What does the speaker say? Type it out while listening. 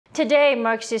Today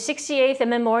marks the 68th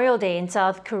Memorial Day in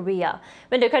South Korea,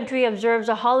 when the country observes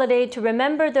a holiday to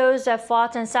remember those that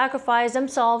fought and sacrificed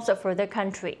themselves for their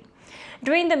country.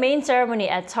 During the main ceremony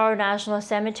at Seoul National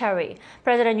Cemetery,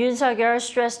 President Yoon Suk Yeol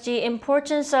stressed the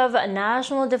importance of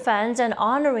national defense and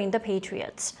honoring the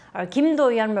patriots. Our Kim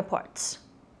Do-yeon reports.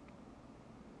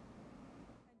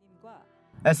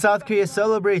 As South Korea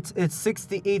celebrates its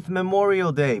 68th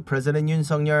Memorial Day, President Yoon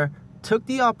Suk Yeol took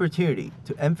the opportunity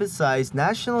to emphasize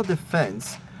national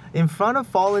defense in front of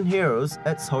fallen heroes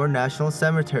at Seoul National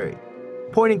Cemetery.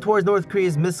 Pointing towards North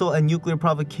Korea's missile and nuclear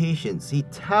provocations, he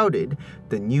touted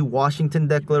the new Washington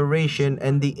Declaration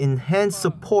and the enhanced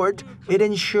support it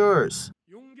ensures.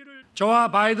 저와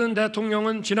바이든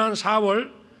대통령은 지난 4월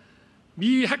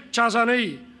미 핵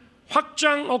자산의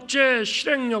확장 억제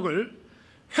실행력을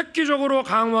획기적으로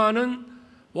강화하는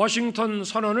워싱턴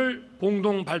선언을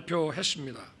공동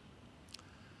발표했습니다.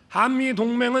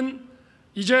 한미동맹은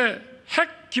이제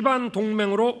핵 기반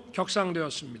동맹으로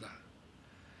격상되었습니다.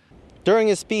 During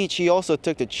his speech, he also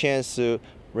took the chance to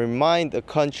remind the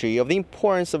country of the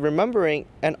importance of remembering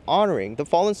and honoring the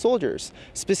fallen soldiers.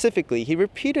 Specifically, he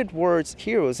repeated words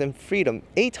heroes and freedom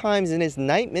 8 times in his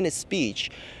 9-minute speech,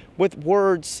 with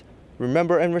words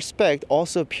remember and respect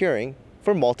also appearing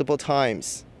for multiple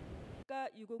times.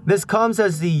 This comes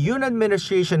as the Yoon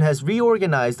administration has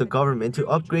reorganized the government to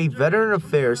upgrade veteran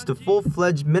affairs to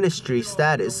full-fledged ministry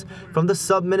status from the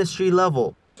sub-ministry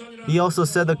level. He also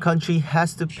said the country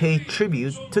has to pay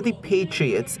tribute to the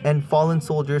patriots and fallen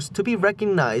soldiers to be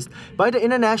recognized by the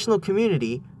international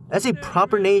community as a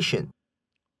proper nation.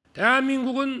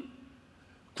 대한민국은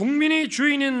국민이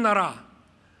주인인 나라,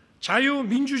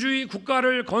 자유민주주의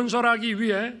국가를 건설하기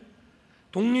위해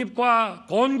독립과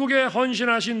건국에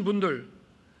헌신하신 분들,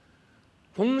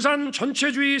 공산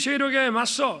전체주의 세력에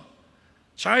맞서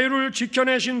자유를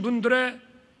지켜내신 분들의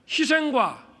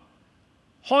희생과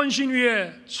헌신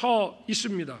위에 서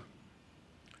있습니다.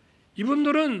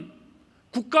 이분들은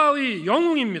국가의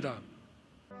영웅입니다.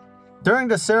 During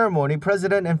the ceremony,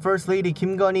 President and First Lady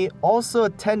Kim Do-yeon also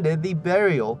attended the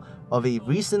burial of a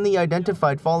recently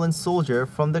identified fallen soldier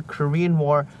from the Korean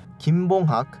War, Kim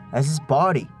Bong-hak, as his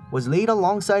body was laid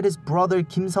alongside his brother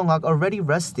Kim Sung-hak, already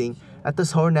resting at the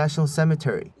Seoul National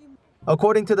Cemetery.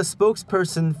 According to the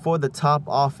spokesperson for the top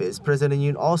office, President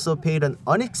Yoon also paid an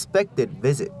unexpected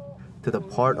visit to the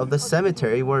part of the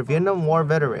cemetery where Vietnam War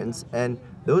veterans and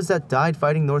those that died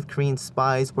fighting North Korean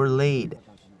spies were laid.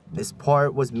 This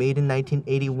part was made in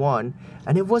 1981,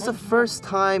 and it was the first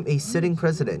time a sitting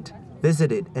president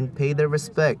visited and paid their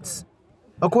respects.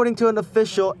 According to an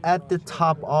official at the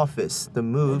top office, the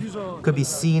move could be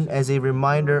seen as a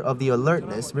reminder of the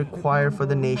alertness required for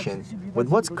the nation with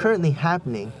what's currently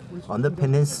happening on the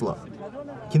peninsula.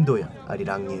 Kim Do-yeon,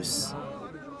 Arirang News.